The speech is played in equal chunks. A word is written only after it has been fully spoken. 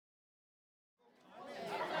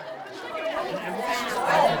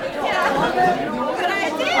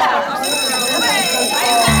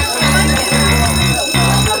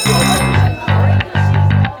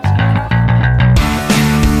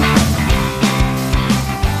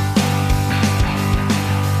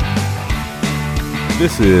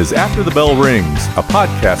This is After the Bell Rings, a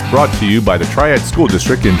podcast brought to you by the Triad School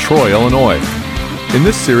District in Troy, Illinois. In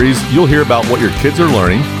this series, you'll hear about what your kids are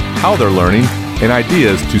learning, how they're learning, and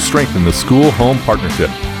ideas to strengthen the school-home partnership.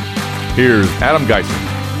 Here's Adam Geisen.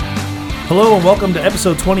 Hello and welcome to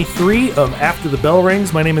episode 23 of After the Bell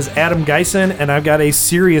Rings. My name is Adam Geisen, and I've got a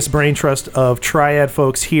serious brain trust of Triad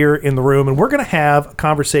folks here in the room, and we're going to have a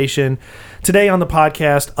conversation today on the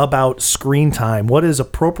podcast about screen time. What is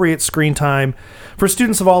appropriate screen time for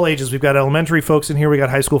students of all ages? We've got elementary folks in here, we got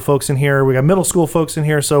high school folks in here, we got middle school folks in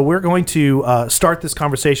here, so we're going to start this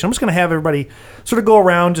conversation. I'm just going to have everybody sort of go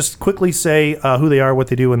around, just quickly say who they are, what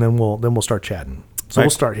they do, and then we'll start chatting. So we'll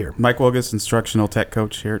start here. Mike Wilgus, instructional tech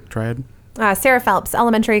coach here at Triad. Sarah Phelps,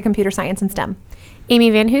 elementary computer science and STEM. Amy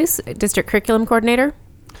Van Hoos, district curriculum coordinator.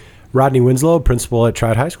 Rodney Winslow, principal at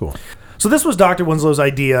Triad High School. So this was Dr. Winslow's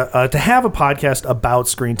idea to have a podcast about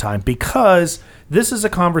screen time, because this is a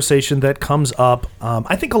conversation that comes up,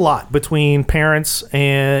 I think, a lot between parents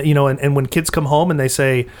and, and when kids come home and they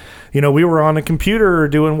say, we were on a computer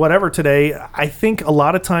doing whatever today. I think a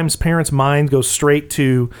lot of times parents' mind goes straight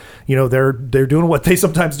to, they're doing what they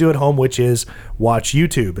sometimes do at home, which is watch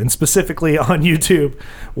YouTube, and specifically on YouTube,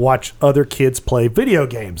 watch other kids play video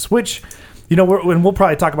games, which, and we'll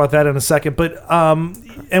probably talk about that in a second, but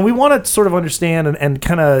and we want to sort of understand and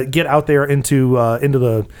kind of get out there into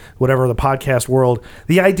the podcast world,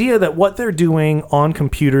 the idea that what they're doing on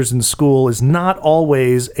computers in school is not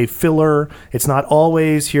always a filler. It's not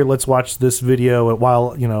always, here, let's watch this video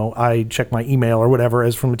while I check my email or whatever,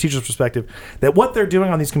 as from a teacher's perspective, that what they're doing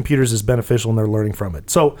on these computers is beneficial and they're learning from it.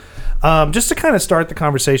 So just to kind of start the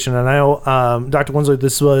conversation, and I know, Dr. Winslow,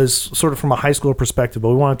 this was sort of from a high school perspective, but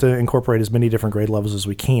we wanted to incorporate as many different grade levels as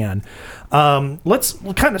we can. Let's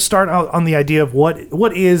kind of start out on the idea of what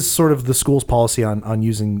is sort of the school's policy on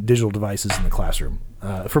using digital devices in the classroom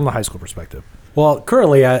from the high school perspective. Well,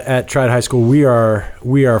 currently at Triad High School, we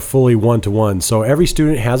are fully one-to-one. So every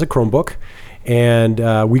student has a Chromebook, and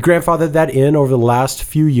we grandfathered that in over the last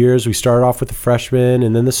few years. We started off with the freshmen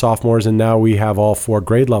and then the sophomores, and now we have all 4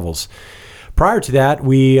 grade levels. Prior to that,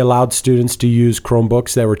 we allowed students to use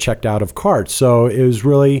Chromebooks that were checked out of carts. So it was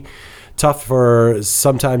really tough for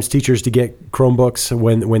sometimes teachers to get Chromebooks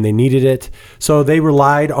when they needed it. So they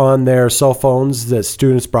relied on their cell phones that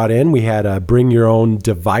students brought in. We had a bring your own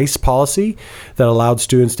device policy that allowed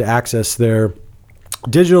students to access their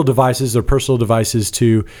digital devices, their personal devices,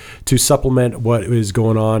 to supplement what is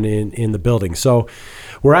going on in the building. So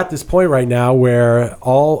we're at this point right now where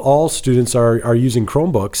all students are using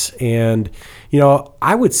Chromebooks, and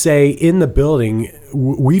I would say in the building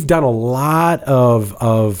we've done a lot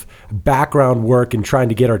of background work in trying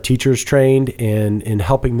to get our teachers trained and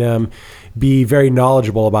helping them be very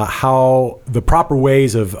knowledgeable about how the proper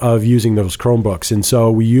ways of using those Chromebooks. And so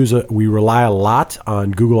we rely a lot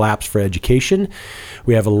on Google Apps for Education.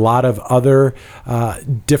 We have a lot of other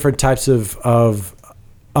different types of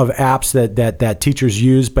apps that teachers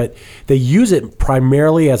use, but they use it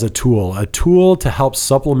primarily as a tool to help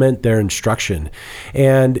supplement their instruction.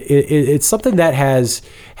 And it's something that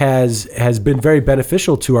has been very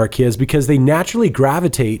beneficial to our kids, because they naturally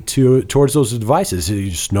gravitate towards those devices.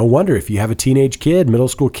 It's no wonder if you have a teenage kid, middle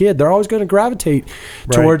school kid, they're always going to gravitate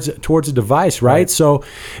towards a device, right? So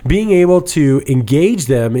being able to engage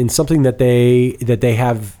them in something that they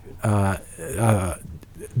have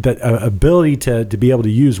that ability to be able to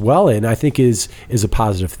use well in, I think is a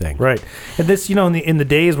positive thing. Right. And this, in the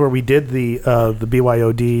days where we did the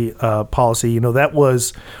BYOD policy, that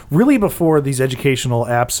was really before these educational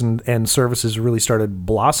apps and services really started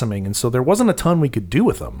blossoming. And so there wasn't a ton we could do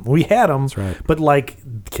with them. We had them, but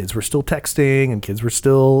kids were still texting and kids were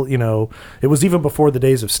still, it was even before the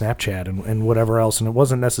days of Snapchat and whatever else. And it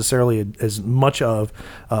wasn't necessarily as much of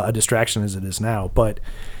a distraction as it is now. But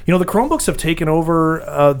the Chromebooks have taken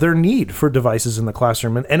over their need for devices in the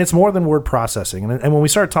classroom, and it's more than word processing. And when we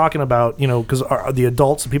start talking about, because the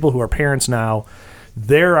adults, the people who are parents now,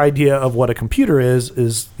 their idea of what a computer is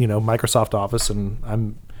Microsoft Office, and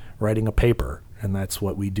I'm writing a paper, and that's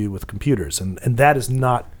what we do with computers. And that is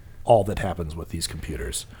not all that happens with these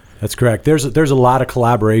computers. That's correct. There's a lot of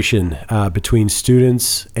collaboration between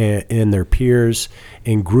students and their peers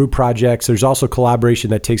in group projects. There's also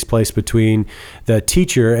collaboration that takes place between the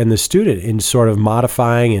teacher and the student in sort of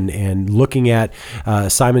modifying and looking at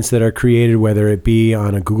assignments that are created, whether it be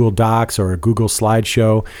on a Google Docs or a Google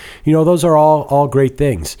slideshow. Those are all great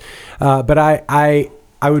things. But I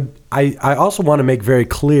I also want to make very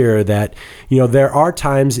clear that, there are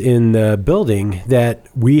times in the building that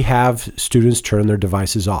we have students turn their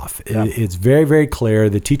devices off. Yeah. It's very, very clear.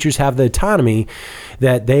 The teachers have the autonomy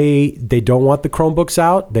that they don't want the Chromebooks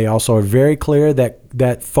out. They also are very clear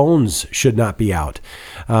that phones should not be out.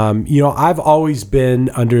 I've always been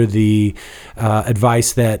under the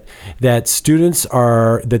advice that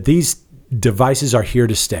these devices are here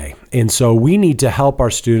to stay. And so we need to help our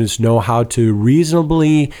students know how to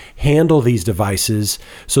reasonably handle these devices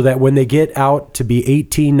so that when they get out to be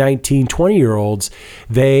 18, 19, 20-year-olds,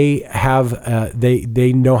 they have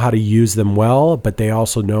they know how to use them well, but they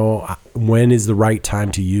also know when is the right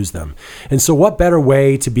time to use them. And so what better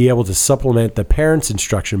way to be able to supplement the parents'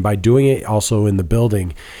 instruction by doing it also in the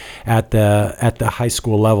building at the high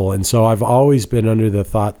school level. And so I've always been under the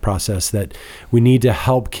thought process that we need to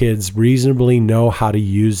help kids reasonably know how to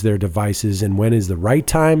use their devices and when is the right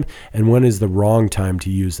time and when is the wrong time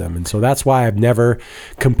to use them. And so that's why I've never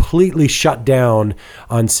completely shut down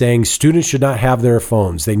on saying students should not have their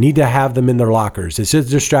phones. They need to have them in their lockers. It's a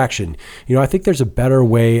distraction. I think there's a better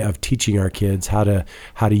way of teaching our kids how to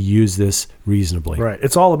use this reasonably. Right.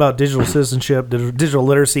 It's all about digital citizenship, digital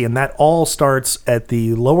literacy, and that all starts at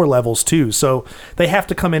the lower levels too. So they have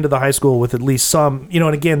to come into the high school with at least some,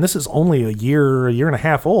 and again, this is only a year and a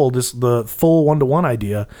half old, this the full one-to-one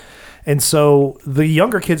idea. And so the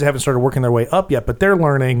younger kids haven't started working their way up yet, but they're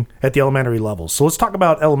learning at the elementary levels. So let's talk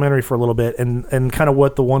about elementary for a little bit and kind of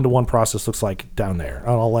what the one-to-one process looks like down there.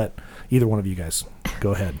 I'll let either one of you guys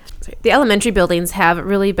go ahead. The elementary buildings have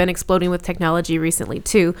really been exploding with technology recently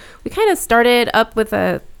too. We kind of started up with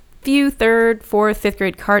a few third, fourth, fifth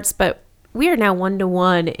grade carts, but we are now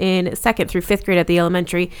 1-to-1 in second through fifth grade at the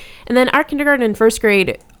elementary. And then our kindergarten and first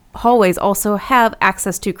grade hallways also have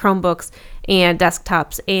access to Chromebooks and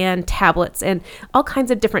desktops and tablets and all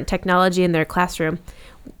kinds of different technology in their classroom.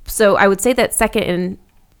 So I would say that second and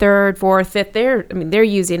third, fourth, fifth, they're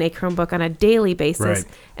using a Chromebook on a daily basis. Right.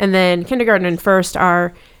 And then kindergarten and first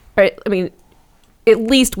are at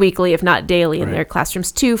least weekly, if not daily, in their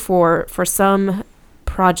classrooms too for some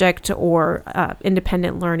project or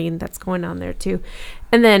independent learning that's going on there too.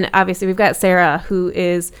 And then obviously we've got Sarah, who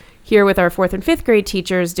is here with our fourth and fifth grade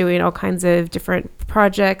teachers doing all kinds of different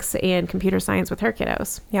projects and computer science with her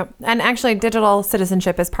kiddos. Yep. And actually digital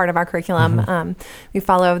citizenship is part of our curriculum. Mm-hmm. We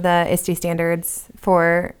follow the ISTE standards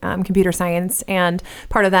for computer science, and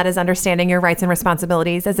part of that is understanding your rights and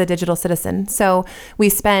responsibilities as a digital citizen. So we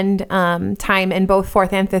spend time in both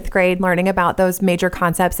fourth and fifth grade learning about those major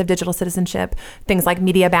concepts of digital citizenship, things like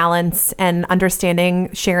media balance and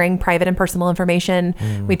understanding sharing private and personal information.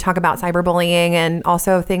 We talk about cyberbullying and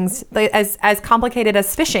also things as complicated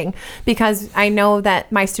as phishing, because I know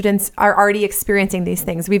that my students are already experiencing these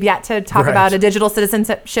things. We've yet to talk about a digital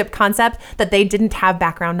citizenship concept that they didn't have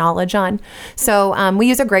background knowledge on. So we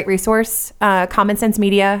use a great resource. Common Sense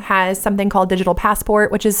Media has something called Digital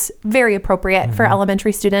Passport, which is very appropriate for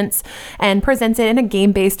elementary students and presents it in a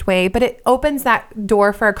game-based way, but it opens that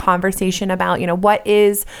door for a conversation about, what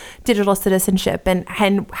is digital citizenship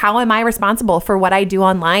and how am I responsible for what I do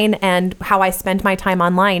online and how I spend my time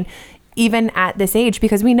online, even at this age,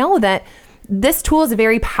 because we know that this tool is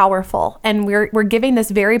very powerful, and we're giving this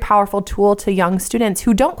very powerful tool to young students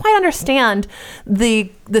who don't quite understand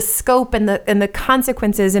the scope and the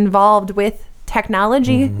consequences involved with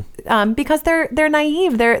technology, because they're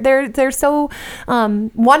naive. They're so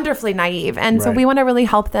wonderfully naive, and so we want to really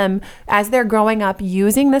help them as they're growing up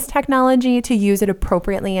using this technology to use it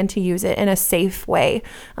appropriately and to use it in a safe way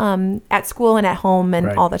at school and at home and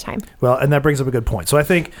all the time. Well, and that brings up a good point. So I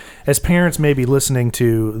think as parents may be listening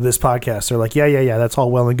to this podcast, they're like, yeah, that's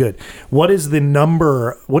all well and good. What is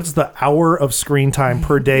the hour of screen time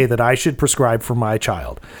per day that I should prescribe for my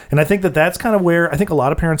child? And I think that's kind of where I think a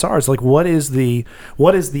lot of parents are. It's like, what is the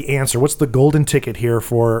answer? What's the golden ticket here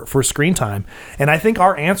for screen time? And I think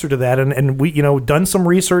our answer to that, and we, done some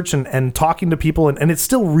research and talking to people, and it's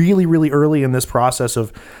still really, really early in this process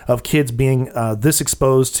of kids being this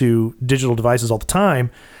exposed to digital devices all the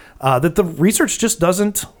time, that the research just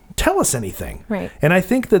doesn't tell us anything. Right. And I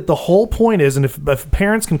think that the whole point is, and if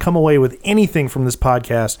parents can come away with anything from this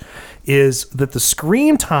podcast, is that the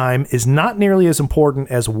screen time is not nearly as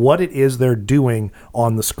important as what it is they're doing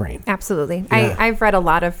on the screen. Absolutely. Yeah. I've read a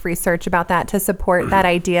lot of research about that to support that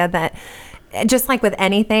idea that just like with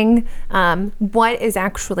anything, what is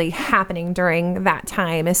actually happening during that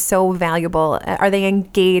time is so valuable. Are they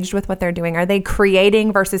engaged with what they're doing? Are they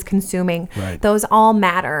creating versus consuming? Right. Those all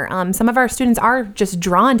matter. Some of our students are just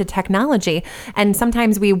drawn to technology, and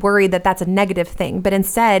sometimes we worry that that's a negative thing, but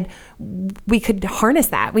instead we could harness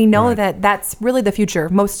that. We know that that's really the future.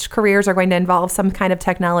 Most careers are going to involve some kind of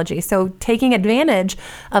technology. So taking advantage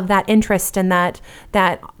of that interest and that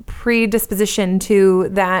predisposition to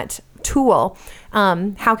that tool,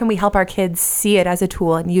 how can we help our kids see it as a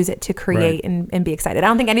tool and use it to create and be excited? I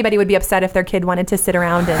don't think anybody would be upset if their kid wanted to sit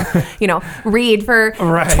around and read for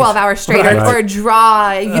 12 hours straight or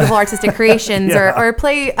draw beautiful artistic creations or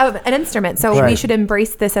play an instrument. So we should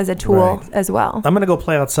embrace this as a tool as well. I'm going to go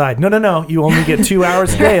play outside. No. You only get 2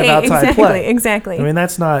 hours a day of outside play. Exactly. I mean,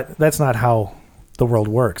 that's not how the world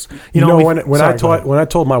works. When I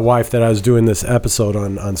told my wife that I was doing this episode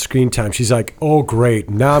on screen time, she's like, "Oh, great!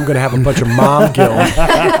 Now I'm going to have a bunch of mom guilt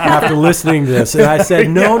after listening to this." And I said,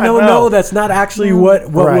 "No, that's not actually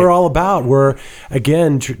what we're all about. We're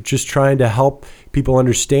again just trying to help people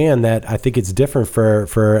understand that I think it's different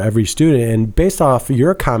for every student." And based off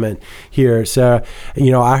your comment here, Sarah,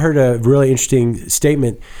 I heard a really interesting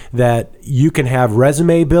statement that you can have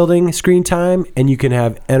resume building screen time and you can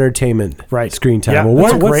have entertainment screen time. Yeah, well,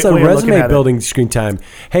 what's the resume building screen time?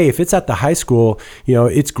 Hey, if it's at the high school,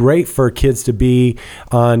 it's great for kids to be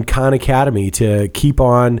on Khan Academy to keep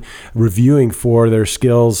on reviewing for their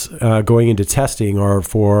skills going into testing or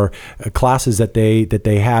for classes that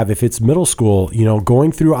they have. If it's middle school,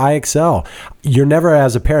 going through IXL, you're never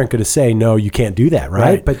as a parent going to say, no, you can't do that,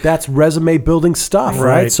 right? But that's resume building stuff,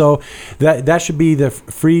 right? So that should be the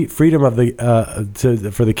freedom of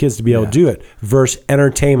for the kids to be able to do it versus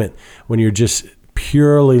entertainment when you're just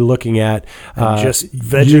purely looking at just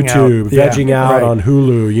vegging YouTube, out on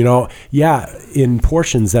Hulu. In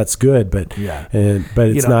portions that's good, but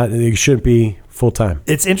it's not. It shouldn't be full time.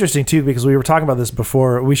 It's interesting too because we were talking about this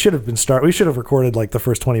before. We should have recorded like the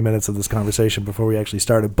first 20 minutes of this conversation before we actually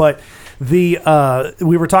started. But we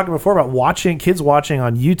were talking before about kids watching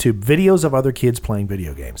on YouTube videos of other kids playing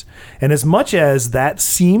video games. And as much as that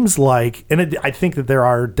seems like, I think that there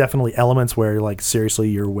are definitely elements where like seriously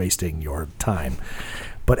you're wasting your time.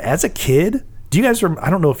 But as a kid, do you guys? I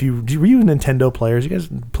don't know if were you Nintendo players? You guys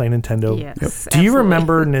play Nintendo? Yes. Do you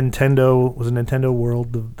remember Nintendo? Was it Nintendo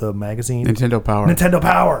World the magazine? Nintendo Power. Nintendo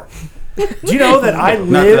Power. Do you know that I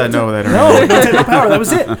lived? Not that I know that. No, Nintendo Power. That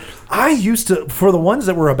was it. I used to, for the ones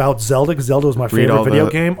that were about Zelda, because Zelda was my favorite video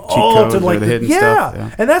game. Codes or the hidden stuff.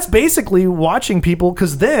 Yeah. And that's basically watching people,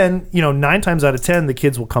 because then 9 times out of 10 the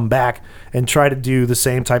kids will come back and try to do the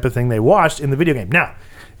same type of thing they watched in the video game. Now,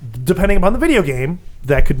 depending upon the video game,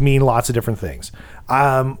 that could mean lots of different things.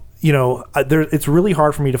 It's really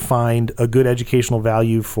hard for me to find a good educational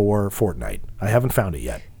value for Fortnite. I haven't found it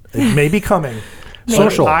yet. It may be coming.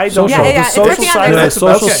 Social. I don't know. Yeah, the social side. Yeah,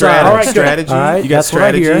 social strategy. All right, strategy. All right, You got that's what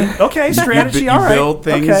I strategy. hear. Okay, strategy. You all right. build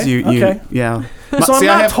things. Okay. Yeah. So I'm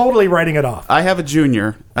not totally writing it off. I have a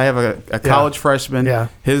junior. I have a college freshman. Yeah.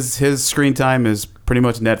 His screen time is pretty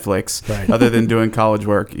much Netflix, other than doing college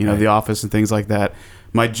work, The Office and things like that.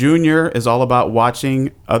 My junior is all about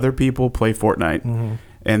watching other people play Fortnite. Mm-hmm.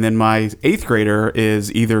 And then my 8th grader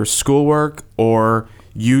is either schoolwork or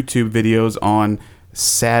YouTube videos on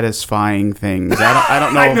satisfying things. I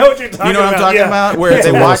don't know. I know what you're talking about. You know what I'm talking about? Where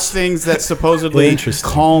they watch things that supposedly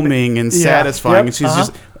calming and satisfying. Yep. And she's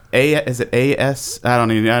just is it AS? I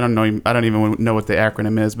don't even know what the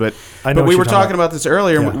acronym is. But we were talking about this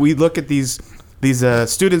earlier. Yeah. We look at these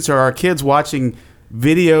students or our kids watching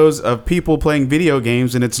videos of people playing video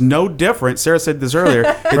games, and it's no different. Sarah said this earlier.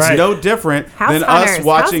 It's no different than us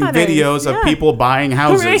watching videos of people buying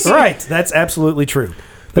houses. Right. That's absolutely true.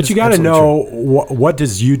 But you got to know how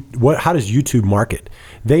does YouTube market?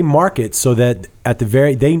 They market so that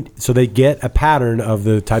they get a pattern of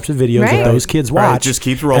the types of videos that those kids watch. It just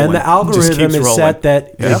keeps rolling. And the algorithm is set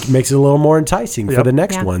that it makes it a little more enticing for the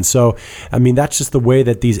next one. So, I mean, that's just the way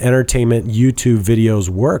that these entertainment YouTube videos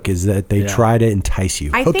work, is that they try to entice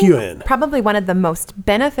you, hook you in. Probably one of the most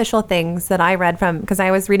beneficial things that I read from, because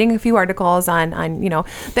I was reading a few articles on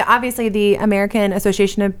obviously the American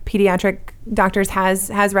Association of Pediatric Doctors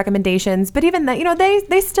has recommendations, but even that,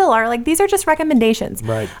 they still are like, these are just recommendations.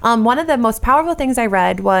 Right. One of the most powerful things I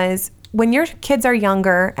read was when your kids are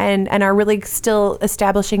younger and are really still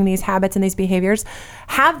establishing these habits and these behaviors,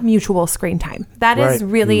 have mutual screen time. That is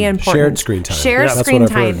really important. Shared screen time. Shared Yeah, that's screen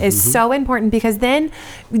what I've time heard. is so important, because then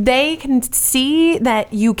they can see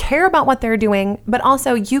that you care about what they're doing, but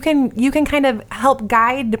also you can kind of help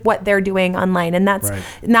guide what they're doing online. And that's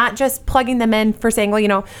not just plugging them in for saying, well,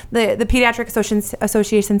 the Pediatric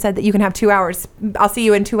Association said that you can have 2 hours. I'll see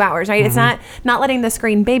you in 2 hours, right? It's not letting the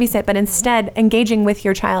screen babysit, but instead engaging with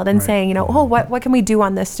your child and saying, oh, what can we do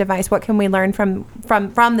on this device? What can we learn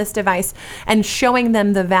from this device? And showing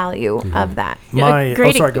them the value of that. Go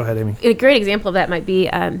ahead, Amy. A great example of that might be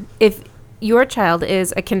if your child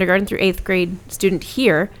is a kindergarten through 8th grade student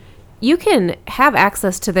here, you can have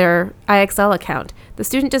access to their IXL account. The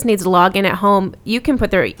student just needs to log in at home. You can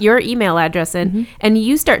put your email address in, and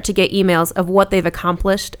you start to get emails of what they've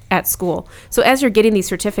accomplished at school. So as you're getting these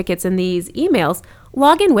certificates and these emails,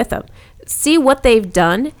 log in with them. See what they've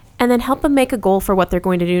done, and then help them make a goal for what they're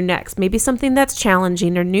going to do next. Maybe something that's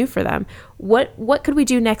challenging or new for them. What could we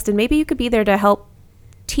do next? And maybe you could be there to help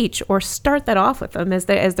teach or start that off with them as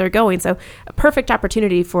they're going. So a perfect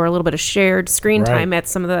opportunity for a little bit of shared screen time at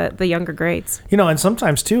some of the younger grades. And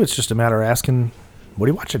sometimes too, it's just a matter of asking, what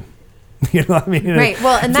are you watching? You know what I mean? Right.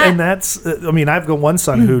 Well, and that's, I've got one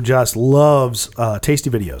son who just loves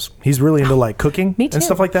tasty videos. He's really into like cooking and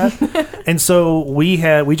stuff like that. And so we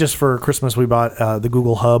just for Christmas, we bought the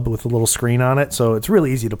Google Hub with a little screen on it. So it's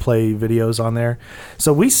really easy to play videos on there.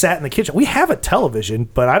 So we sat in the kitchen. We have a television,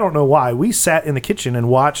 but I don't know why. We sat in the kitchen and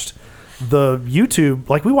watched the YouTube,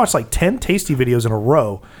 like we watched like 10 tasty videos in a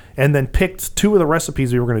row, and then picked 2 of the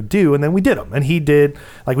recipes we were going to do, and then we did them. And he did,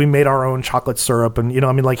 like, we made our own chocolate syrup, and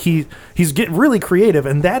he's getting really creative,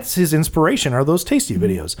 and that's his inspiration, are those tasty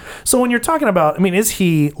videos. So when you're talking about, is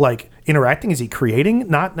he like interacting? Is he creating?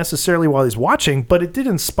 Not necessarily while he's watching, but it did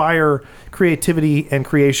inspire creativity and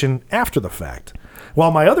creation after the fact.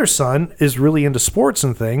 While my other son is really into sports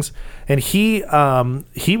and things, and he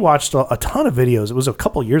watched a ton of videos. It was a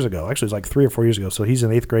couple years ago, actually, it was like 3 or 4 years ago. So he's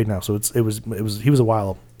in 8th grade now. So he was a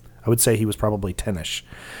while. I would say he was probably 10ish,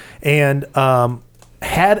 and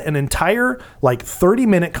had an entire like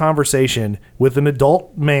 30-minute conversation with an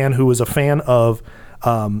adult man who was a fan of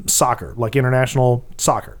soccer, like international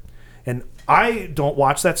soccer. And I don't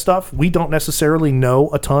watch that stuff. We don't necessarily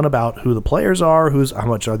know a ton about who the players are, how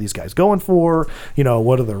much are these guys going for,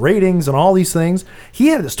 what are the ratings and all these things. He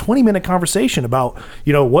had this 20-minute conversation about,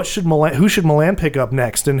 who should Milan pick up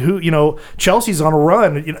next, and who, Chelsea's on a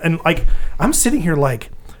run, and like I'm sitting here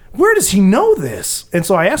like, where does he know this? And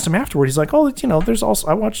so I asked him afterward. He's like, there's also,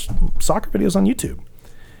 I watch soccer videos on YouTube.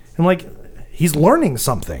 And like, he's learning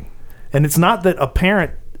something, and it's not that a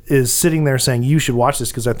parent is sitting there saying you should watch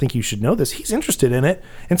this because I think you should know this. He's interested in it,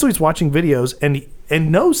 and so he's watching videos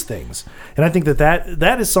and knows things. And I think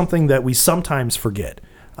that is something that we sometimes forget,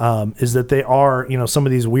 is that they are some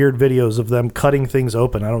of these weird videos of them cutting things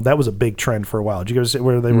open. That was a big trend for a while. Did you guys see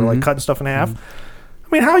where they were like cutting stuff in half?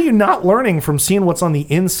 How are you not learning from seeing what's on the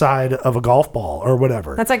inside of a golf ball or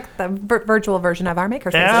whatever? That's like the virtual version of our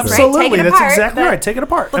makerspaces, absolutely, right? That's exactly right. Take it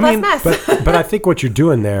apart. Less mess. But I think what you're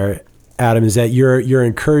doing there, Adam, is that you're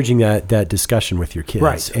encouraging that discussion with your kids,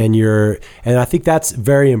 right? And I think that's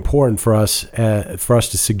very important for us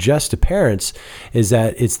to suggest to parents, is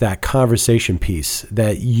that it's that conversation piece,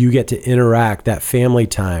 that you get to interact, that family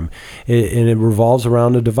time, and it revolves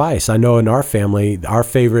around a device. I know in our family, our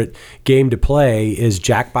favorite game to play is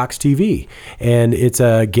Jackbox TV, and it's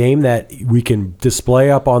a game that we can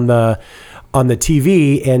display up on the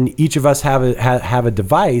TV, and each of us have a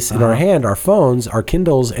device in our hand, our phones, our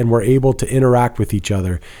Kindles, and we're able to interact with each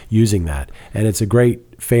other using that. And it's a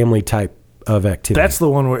great family type of activity. That's the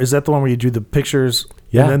one is that the one where you do the pictures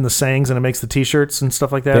and then the sayings, and it makes the t-shirts and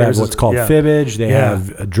stuff like that? They have what's called Fibbage. They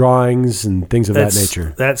have drawings and things of that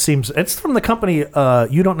nature. It's from the company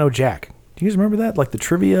You Don't Know Jack. Do you guys remember that? Like the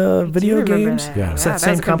trivia video games? Yeah, it's that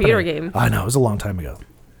same computer company. game. I know, it was a long time ago.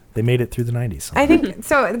 They made it through the 90s. I think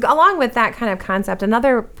so. Along with that kind of concept,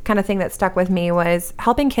 another kind of thing that stuck with me was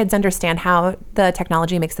helping kids understand how the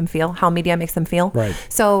technology makes them feel, how media makes them feel. Right.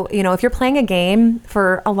 So, if you're playing a game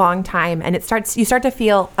for a long time and you start to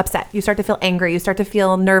feel upset, you start to feel angry, you start to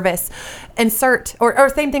feel nervous, or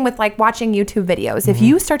same thing with like watching YouTube videos. If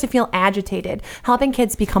you start to feel agitated, helping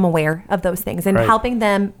kids become aware of those things and helping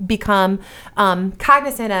them become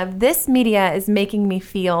cognizant of, this media is making me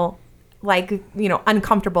feel like,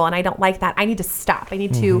 uncomfortable and I don't like that. I need to stop. I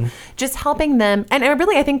need to just helping them. And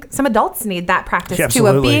really, I think some adults need that practice too,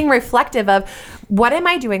 of being reflective of what am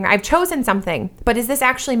I doing? I've chosen something, but is this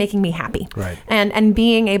actually making me happy? Right. And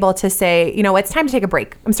being able to say, it's time to take a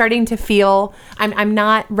break. I'm starting to feel I'm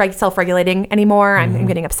not self-regulating anymore. I'm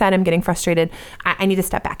getting upset. I'm getting frustrated. I need to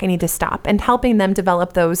step back. I need to stop. And helping them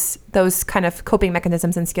develop those kind of coping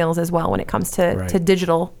mechanisms and skills as well when it comes to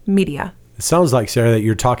digital media. It sounds like, Sarah, that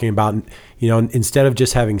you're talking about, instead of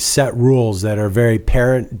just having set rules that are very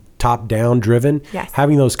parent top-down driven,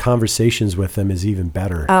 having those conversations with them is even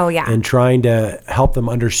better. Oh, yeah. And trying to help them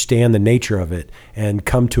understand the nature of it and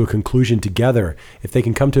come to a conclusion together. If they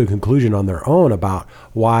can come to a conclusion on their own about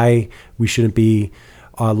why we shouldn't be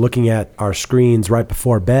looking at our screens right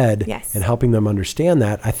before bed and helping them understand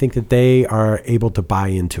that, I think that they are able to buy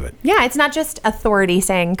into it. Yeah, it's not just authority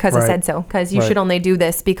saying because I said so, because you should only do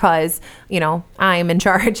this because, I'm in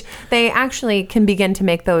charge. They actually can begin to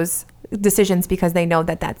make those decisions because they know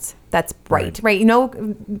that that's right.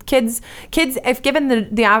 Kids, if given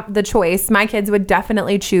the choice, my kids would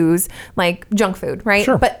definitely choose like junk food, right?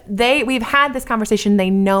 Sure. But we've had this conversation.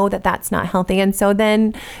 They know that that's not healthy, and so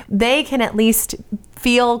then they can at least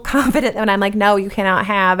feel confident when I'm like, no, you cannot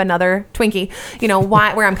have another Twinkie.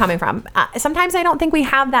 Where I'm coming from. Sometimes I don't think we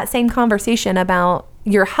have that same conversation about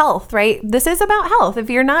your health, right? This is about health. If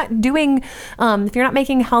you're not making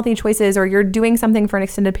healthy choices, or you're doing something for an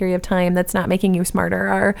extended period of time that's not making you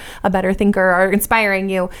smarter or a better thinker or inspiring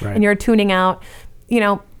you, and you're tuning out,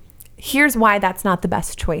 here's why that's not the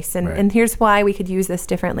best choice. And here's why we could use this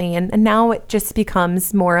differently. And now it just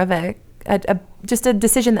becomes more of just a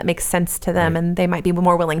decision that makes sense to them, and they might be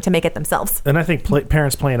more willing to make it themselves. And I think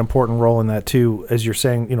parents play an important role in that too, as you're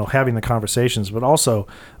saying, having the conversations, but also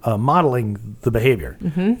modeling the behavior.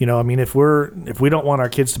 If we don't want our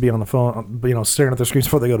kids to be on the phone, staring at their screens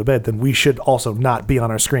before they go to bed, then we should also not be on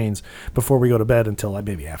our screens before we go to bed until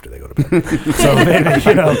maybe after they go to bed. So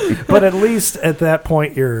maybe, but at least at that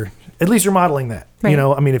point, you're modeling that. Right.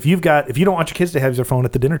 If you don't want your kids to have their phone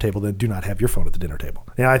at the dinner table, then do not have your phone at the dinner table.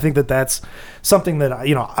 I think that's something that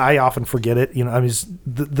I often forget it.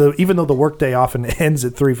 Even though the workday often ends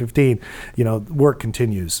at 3:15, work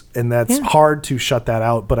continues, and that's hard to shut that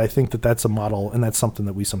out. But I think that's a model, and that's something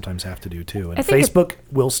that we sometimes have to do too. And Facebook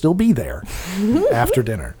will still be there after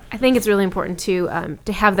dinner. I think it's really important to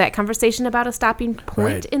have that conversation about a stopping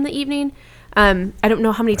point in the evening. I don't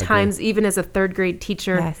know how many times, even as a third grade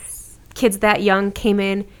teacher, kids that young came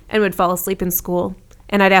in and would fall asleep in school,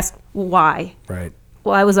 and I'd ask why. Right.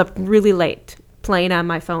 Well, I was up really late playing on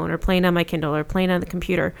my phone or playing on my Kindle or playing on the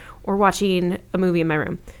computer or watching a movie in my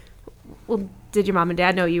room. Well, did your mom and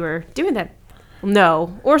dad know you were doing that?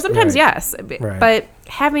 No. Or sometimes yes. Right. But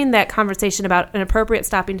having that conversation about an appropriate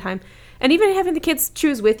stopping time, and even having the kids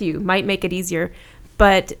choose with you, might make it easier.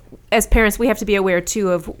 But as parents, we have to be aware too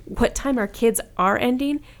of what time our kids are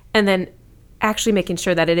ending, and then actually making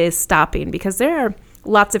sure that it is stopping, because there are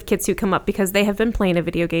lots of kids who come up because they have been playing a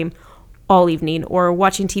video game all evening or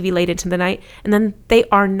watching TV late into the night, and then they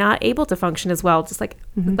are not able to function as well. Just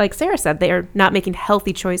like Sarah said, they are not making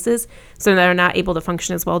healthy choices, so they're not able to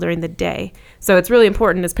function as well during the day. So it's really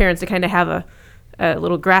important as parents to kind of have a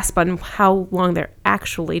little grasp on how long they're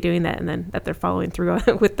actually doing that, and then that they're following through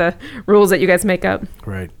with the rules that you guys make up.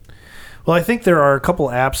 Right. Well, I think there are a couple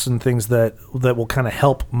apps and things that will kind of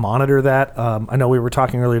help monitor that. I know we were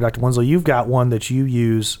talking earlier, Dr. Winslow, you've got one that you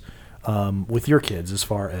use with your kids as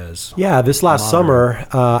far as... Yeah, this last summer,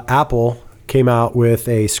 Apple came out with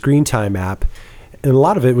a screen time app, and a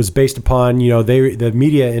lot of it was based upon, the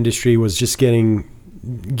media industry was just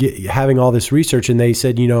having all this research, and they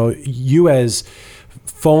said, you as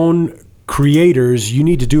phone creators, you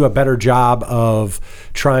need to do a better job of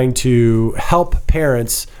trying to help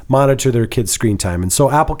parents monitor their kids' screen time. And so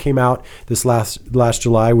Apple came out this last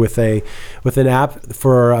July with an app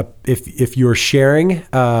for if you're sharing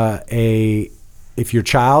if your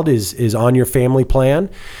child is on your family plan,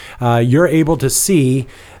 you're able to see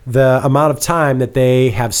the amount of time that they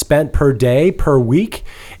have spent per day, per week.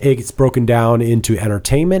 It's broken down into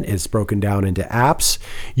entertainment. It's broken down into apps.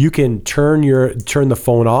 You can turn the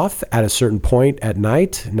phone off at a certain point at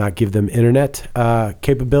night, not give them internet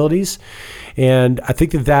capabilities. And I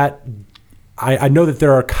think I know that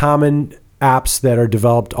there are common apps that are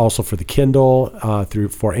developed also for the Kindle,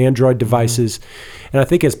 for Android devices. And I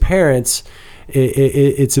think as parents,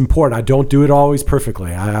 it's important. I don't do it always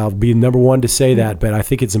perfectly. I'll be number one to say that, but I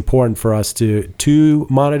think it's important for us to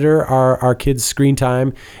monitor our kids' screen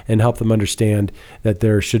time and help them understand that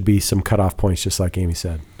there should be some cutoff points, just like Amy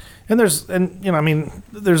said.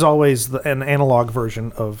 there's always an analog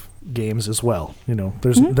version of games as well.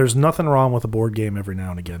 There's nothing wrong with a board game every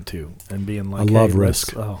now and again too, and being like, I love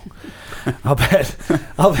Risk. I'll bet.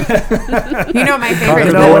 My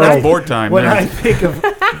favorite. It's board time. When I think of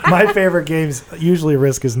my favorite games, usually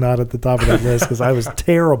Risk is not at the top of that list because I was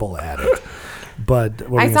terrible at it. But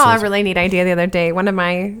I saw a really neat idea the other day. One of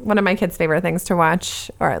my kids' favorite things to watch,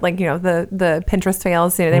 or the Pinterest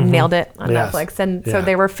fails. They nailed it on Netflix, and so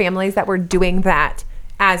there were families that were doing that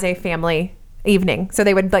as a family evening. So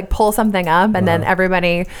they would pull something up, and then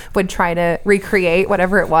everybody would try to recreate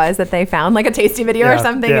whatever it was that they found, like a tasty video or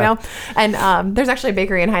something, And there's actually a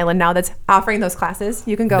bakery in Highland now that's offering those classes.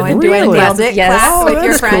 You can go and do a nailed it class with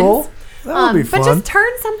your friends. Cool. That would be fun. But just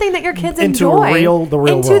turn something that your kids into enjoy the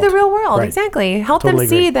real world. Right. Exactly. Help Totally them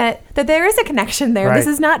see agree. that there is a connection there. Right. This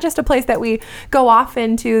is not just a place that we go off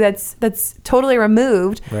into that's totally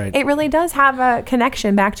removed. Right. It really does have a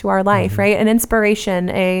connection back to our life, right? An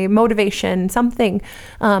inspiration, a motivation, something,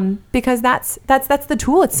 because that's the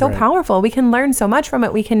tool. It's so powerful. We can learn so much from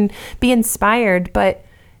it. We can be inspired, but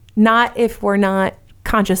not if we're not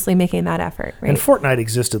consciously making that effort. Right? And Fortnite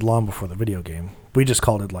existed long before the video game. We just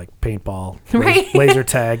called it paintball, Right. laser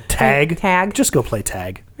tag. Tag. Just go play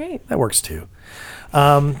tag. Right. That works too.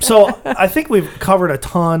 So I think we've covered a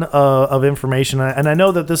ton of information, and I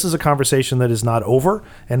know that this is a conversation that is not over.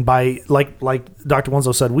 And by like Dr.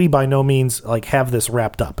 Winslow said, we by no means have this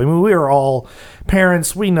wrapped up. I mean, we are all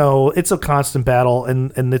parents. We know it's a constant battle,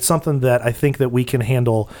 and it's something that I think that we can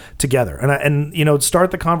handle together. And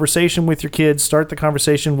start the conversation with your kids. Start the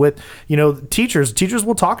conversation with teachers. Teachers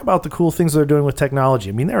will talk about the cool things they're doing with technology.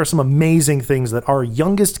 I mean, there are some amazing things that our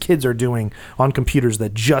youngest kids are doing on computers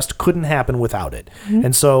that just couldn't happen without it. Mm-hmm.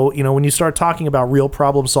 And so, when you start talking about real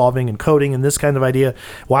problem solving and coding and this kind of idea,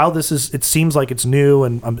 while it seems like it's new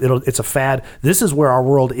and it's a fad, this is where our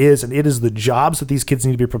world is, and it is the jobs that these kids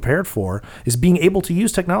need to be prepared for, is being able to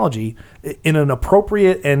use technology in an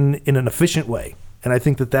appropriate and in an efficient way. And I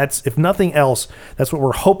think that's, if nothing else, that's what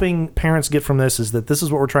we're hoping parents get from this, is that this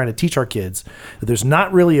is what we're trying to teach our kids. That there's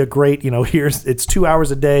not really a great, it's 2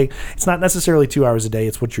 hours a day. It's not necessarily 2 hours a day.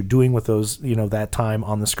 It's what you're doing with those, that time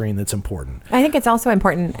on the screen that's important. I think it's also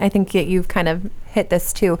important, I think that you've kind of hit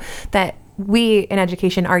this too, that we in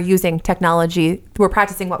education are using technology. We're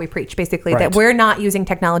practicing what we preach, basically, that we're not using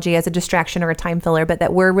technology as a distraction or a time filler, but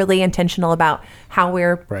that we're really intentional about how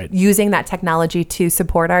we're using that technology to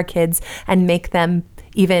support our kids and make them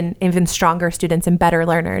even stronger students and better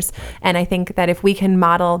learners. And I think that if we can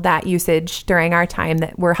model that usage during our time,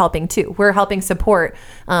 that we're helping too. We're helping support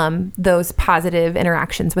those positive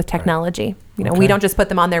interactions with technology. We don't just put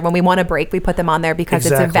them on there when we want a break. We put them on there because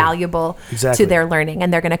it's valuable to their learning,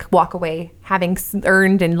 and they're going to walk away having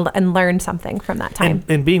earned and learned something from that time.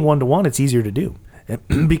 And being one-to-one, it's easier to do.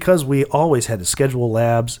 Because we always had to schedule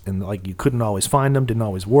labs, and you couldn't always find them, didn't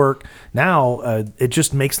always work. Now it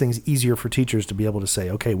just makes things easier for teachers to be able to say,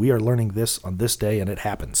 okay, we are learning this on this day, and it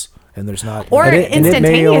happens. And there's not, or instantaneously. And it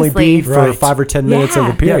may only be for 5 or 10 minutes of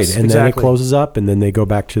the period, yes, and then it closes up, and then they go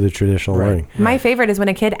back to the traditional learning. My favorite is when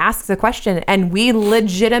a kid asks a question, and we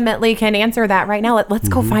legitimately can answer that right now. Let's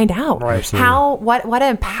go find out. What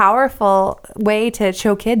a powerful way to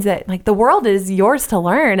show kids that the world is yours to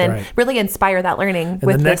learn, and really inspire that learning. And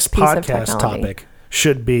with the next this piece podcast of technology. topic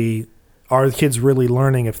should be: are the kids really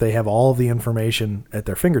learning if they have all of the information at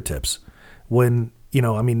their fingertips? When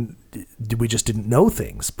we just didn't know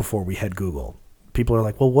things before we had Google. People are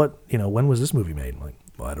like, well, when was this movie made? I'm like,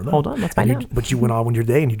 well, I don't know. Hold on, let's find out. But you went on with your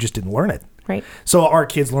day and you just didn't learn it. Right. So are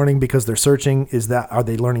kids learning because they're searching? Are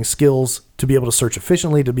they learning skills to be able to search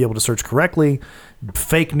efficiently, to be able to search correctly?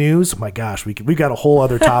 Fake news? My gosh, we've got a whole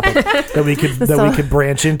other topic that we could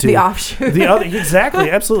branch into. The offshoot. Exactly,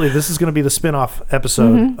 absolutely. This is going to be the spin-off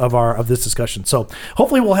episode of this discussion. So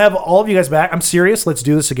hopefully we'll have all of you guys back. I'm serious. Let's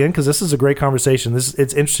do this again, because this is a great conversation. It's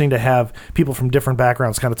interesting to have people from different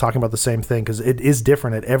backgrounds kind of talking about the same thing, because it is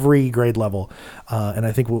different at every grade level. And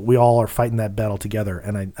I think we all are fighting that battle together,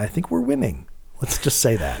 and I think we're winning. Let's just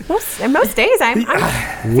say that. Most days I'm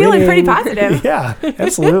feeling pretty positive. Yeah,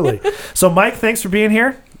 absolutely. So Mike, thanks for being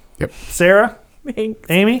here. Yep. Sarah. Thanks.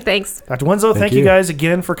 Amy. Thanks. Dr. Winslow, thank you guys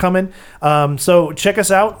again for coming. So check us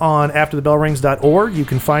out on afterthebellrings.org. You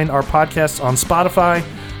can find our podcasts on Spotify,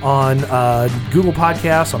 on Google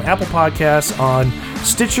Podcasts, on Apple Podcasts, on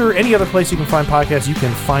Stitcher, any other place you can find podcasts, you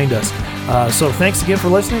can find us. So thanks again for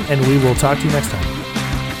listening, and we will talk to you next time.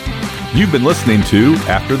 You've been listening to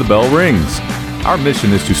After the Bell Rings. Our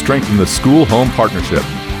mission is to strengthen the school-home partnership.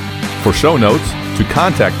 For show notes, to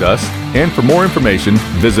contact us, and for more information,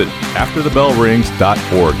 visit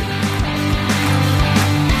afterthebellrings.org.